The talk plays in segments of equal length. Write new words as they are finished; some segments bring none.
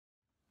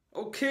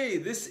Okay,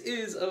 this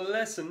is a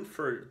lesson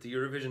for the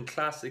Eurovision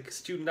Classic. A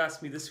student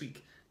asked me this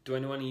week, do I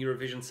know any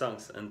Eurovision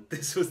songs? And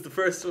this was the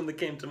first one that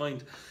came to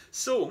mind.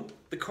 So,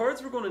 the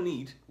chords we're going to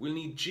need, we'll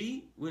need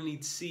G, we'll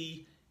need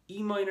C,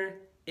 E minor,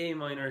 A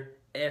minor,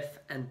 F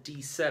and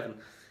D7.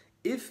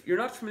 If you're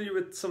not familiar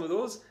with some of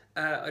those,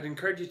 I'd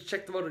encourage you to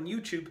check them out on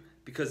YouTube,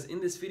 because in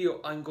this video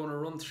I'm going to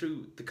run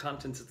through the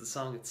contents of the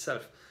song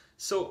itself.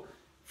 So,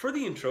 for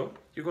the intro,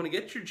 you're going to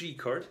get your G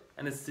chord,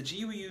 and it's the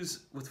G we use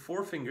with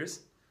 4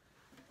 fingers.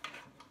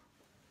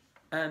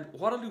 And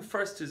what I'll do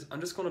first is I'm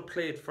just going to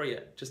play it for you,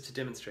 just to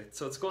demonstrate.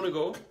 So it's going to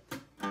go.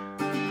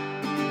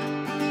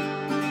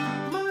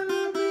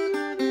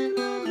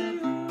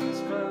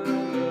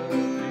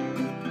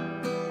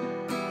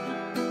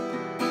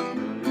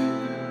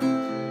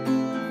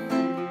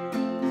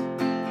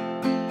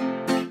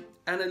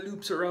 And it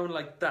loops around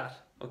like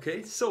that.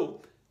 Okay,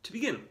 so to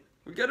begin,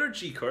 we got our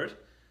G chord.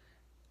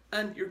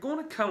 And you're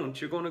going to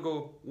count, you're going to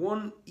go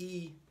 1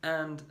 E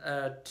and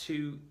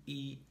 2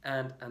 E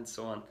and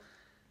so on.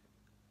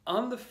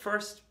 On the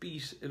first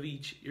beat of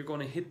each, you're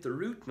going to hit the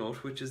root note,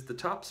 which is the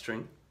top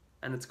string,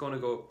 and it's going to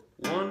go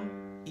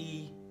 1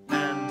 E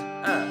and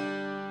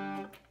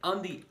A.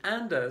 On the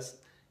andas,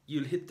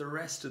 you'll hit the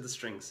rest of the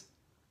strings.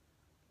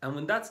 And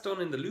when that's done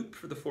in the loop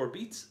for the 4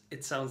 beats,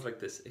 it sounds like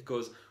this. It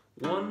goes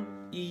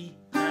 1 E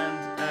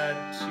and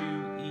A, 2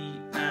 E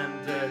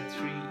and A,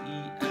 3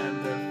 E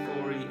and A,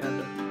 4 E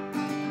and A.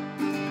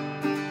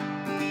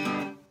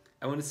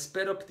 And when it's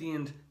sped up at the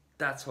end,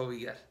 that's what we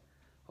get.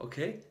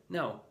 Okay?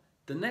 Now,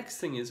 the next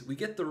thing is we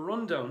get the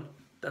rundown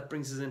that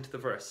brings us into the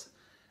verse.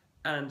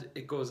 And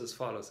it goes as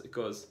follows. It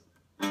goes.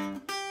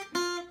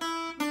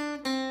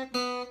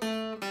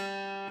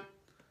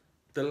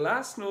 The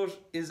last note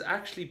is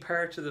actually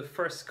part of the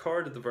first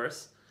chord of the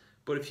verse,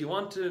 but if you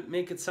want to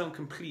make it sound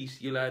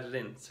complete, you'll add it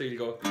in. So you'll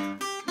go.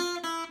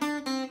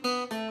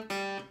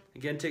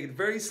 Again, take it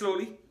very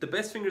slowly. The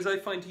best fingers I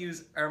find to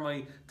use are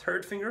my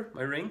 3rd finger,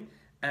 my ring,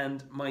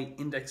 and my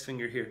index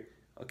finger here.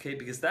 Okay,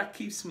 because that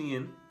keeps me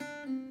in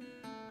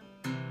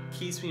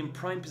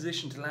prime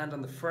position to land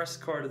on the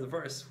first chord of the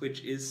verse,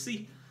 which is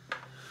C.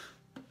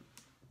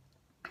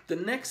 The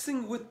next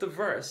thing with the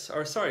verse,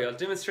 or sorry, I'll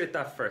demonstrate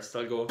that first.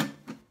 I'll go.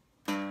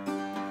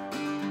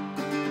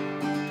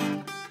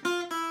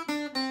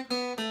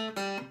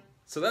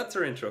 So that's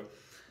our intro.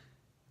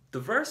 The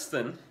verse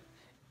then,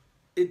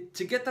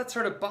 to get that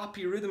sort of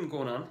boppy rhythm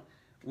going on,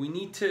 we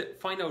need to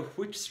find out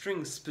which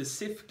strings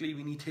specifically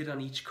we need to hit on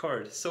each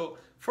chord. So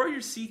for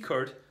your C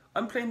chord,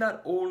 I'm playing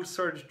that old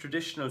sort of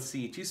traditional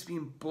C. It used to be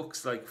in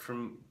books like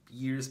from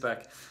years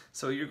back.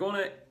 So you're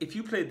gonna, if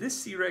you play this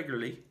C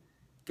regularly,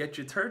 get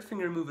your 3rd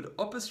finger, move it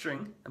up a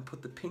string and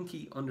put the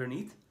pinky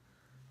underneath.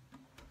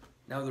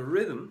 Now the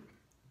rhythm,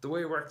 the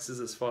way it works is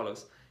as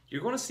follows.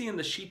 You're gonna see in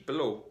the sheet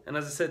below, and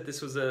as I said,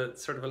 this was a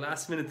sort of a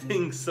last minute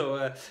thing,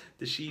 so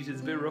the sheet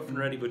is a bit rough and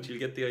ready, but you'll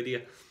get the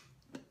idea.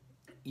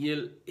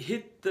 You'll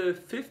hit the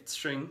 5th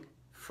string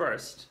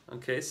first,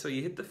 okay? So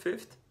you hit the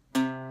 5th.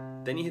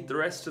 Then you hit the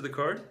rest of the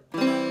chord,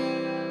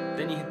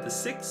 then you hit the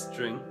 6th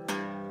string,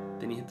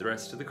 then you hit the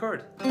rest of the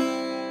chord.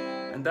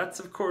 And that's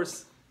of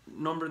course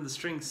numbering the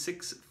strings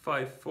 6,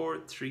 5, 4,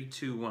 3,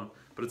 2, 1.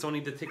 But it's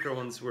only the thicker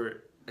ones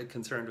we're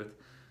concerned with.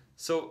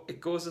 So it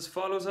goes as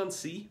follows on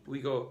C.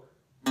 We go.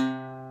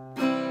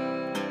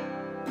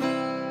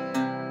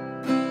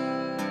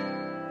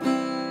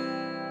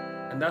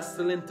 And that's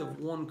the length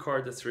of one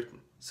chord that's written.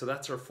 So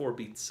that's our 4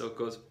 beats. So it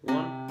goes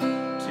 1, 2,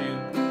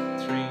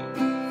 3,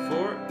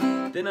 4.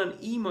 Then on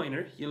E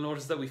minor, you'll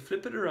notice that we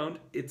flip it around.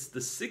 It's the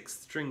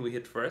 6th string we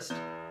hit first,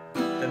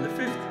 then the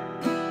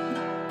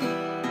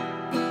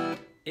 5th.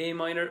 A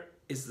minor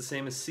is the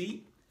same as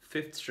C,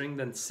 5th string,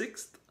 then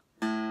 6th.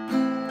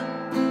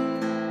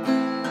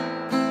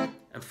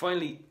 And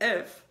finally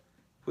F,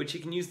 which you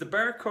can use the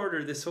bar chord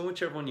or this one,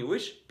 whichever one you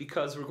wish,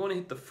 because we're going to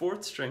hit the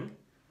 4th string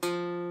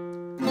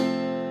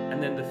and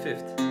then the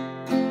 5th.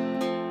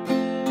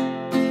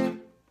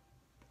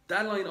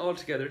 That line all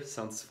together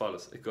sounds as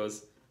follows. It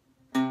goes.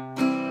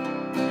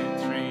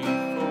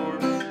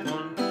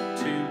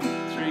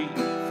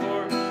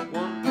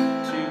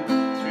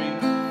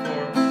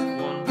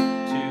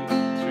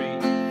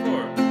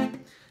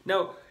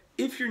 Now,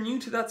 if you're new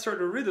to that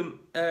sort of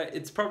rhythm,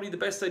 it's probably the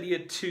best idea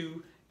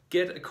to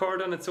get a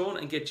chord on its own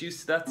and get used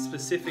to that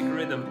specific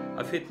rhythm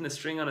of hitting a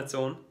string on its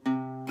own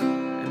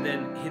and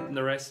then hitting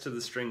the rest of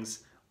the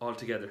strings all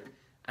together.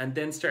 And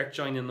then start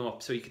joining them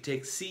up. So you could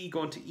take C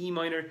going to E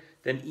minor,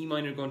 then E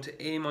minor going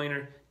to A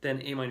minor,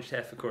 then A minor to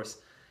F, of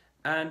course.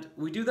 And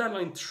we do that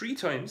line 3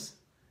 times.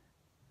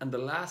 And the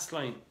last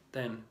line,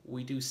 then,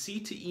 we do C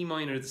to E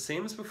minor the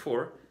same as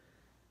before.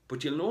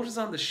 But you'll notice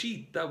on the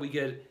sheet that we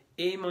get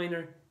A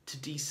minor to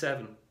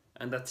D7,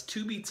 and that's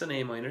 2 beats on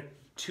A minor,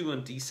 2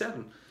 on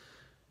D7.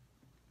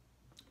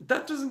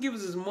 That doesn't give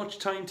us as much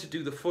time to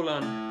do the full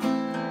on.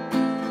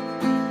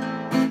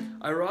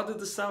 I rather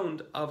the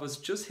sound of us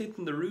just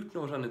hitting the root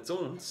note on its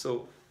own.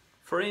 So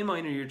for A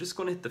minor, you're just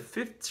going to hit the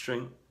 5th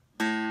string,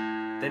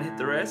 then hit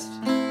the rest,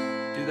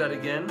 do that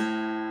again.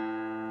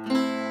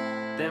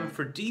 Then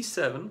for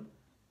D7,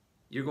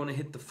 you're going to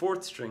hit the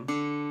 4th string,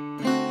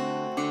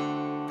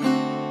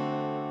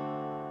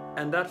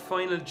 and that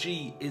final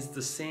G is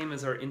the same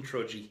as our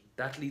intro G.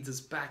 That leads us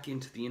back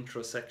into the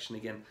intro section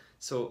again.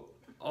 So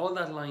all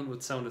that line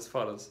would sound as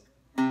follows.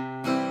 So we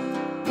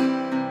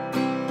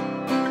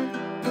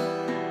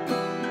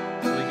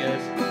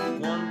get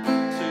 1, 2, 1,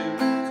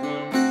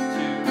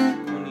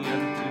 2, 1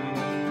 again,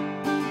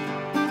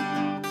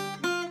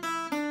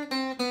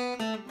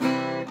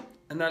 2.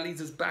 And that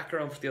leads us back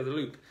around for the other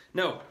loop.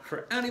 Now,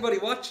 for anybody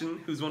watching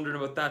who's wondering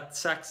about that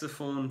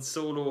saxophone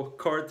solo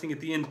chord thing at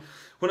the end,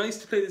 when I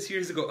used to play this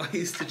years ago, I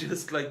used to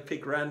just like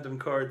pick random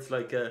chords,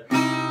 like ones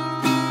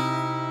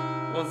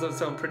that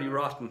sound pretty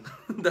rotten.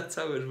 That's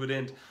how it would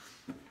end.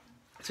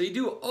 So you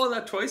do all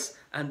that twice,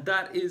 and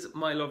that is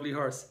My Lovely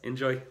Horse.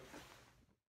 Enjoy.